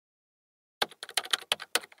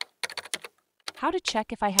How to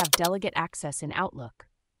check if I have delegate access in Outlook.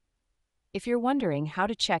 If you're wondering how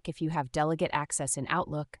to check if you have delegate access in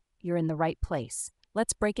Outlook, you're in the right place.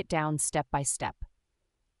 Let's break it down step by step.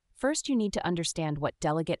 First, you need to understand what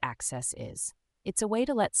delegate access is. It's a way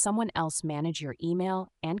to let someone else manage your email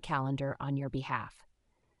and calendar on your behalf.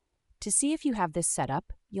 To see if you have this set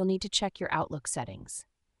up, you'll need to check your Outlook settings.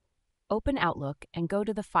 Open Outlook and go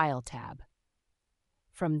to the File tab.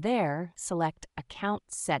 From there, select Account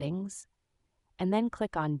Settings, and then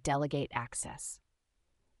click on Delegate Access.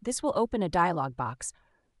 This will open a dialog box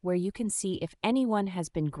where you can see if anyone has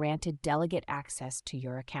been granted delegate access to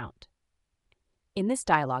your account. In this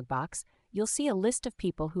dialog box, you'll see a list of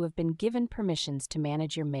people who have been given permissions to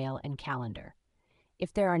manage your mail and calendar.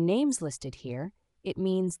 If there are names listed here, it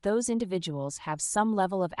means those individuals have some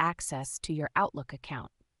level of access to your Outlook account.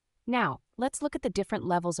 Now, let's look at the different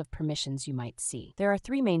levels of permissions you might see. There are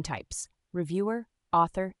three main types: reviewer,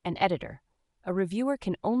 author, and editor. A reviewer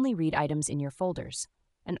can only read items in your folders.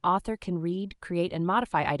 An author can read, create, and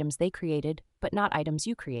modify items they created, but not items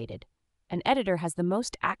you created. An editor has the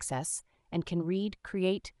most access and can read,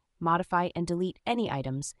 create, modify, and delete any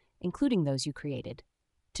items, including those you created.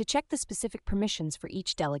 To check the specific permissions for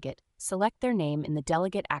each delegate, select their name in the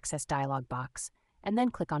Delegate Access dialog box, and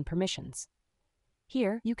then click on Permissions.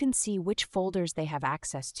 Here, you can see which folders they have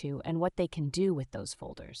access to and what they can do with those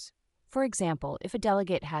folders. For example, if a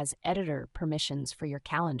delegate has editor permissions for your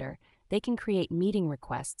calendar, they can create meeting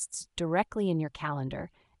requests directly in your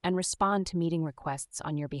calendar and respond to meeting requests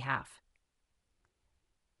on your behalf.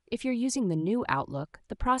 If you're using the new Outlook,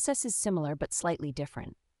 the process is similar but slightly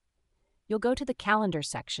different. You'll go to the Calendar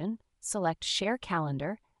section, select Share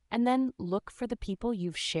Calendar, and then look for the people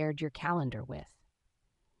you've shared your calendar with.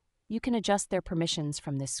 You can adjust their permissions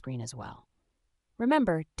from this screen as well.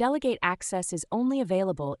 Remember, Delegate Access is only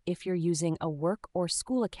available if you're using a work or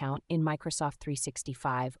school account in Microsoft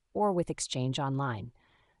 365 or with Exchange Online.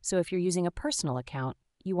 So if you're using a personal account,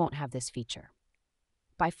 you won't have this feature.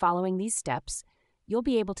 By following these steps, you'll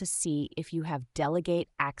be able to see if you have Delegate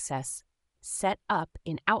Access set up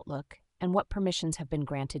in Outlook and what permissions have been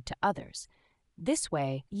granted to others. This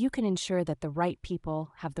way, you can ensure that the right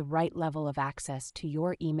people have the right level of access to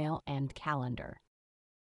your email and calendar.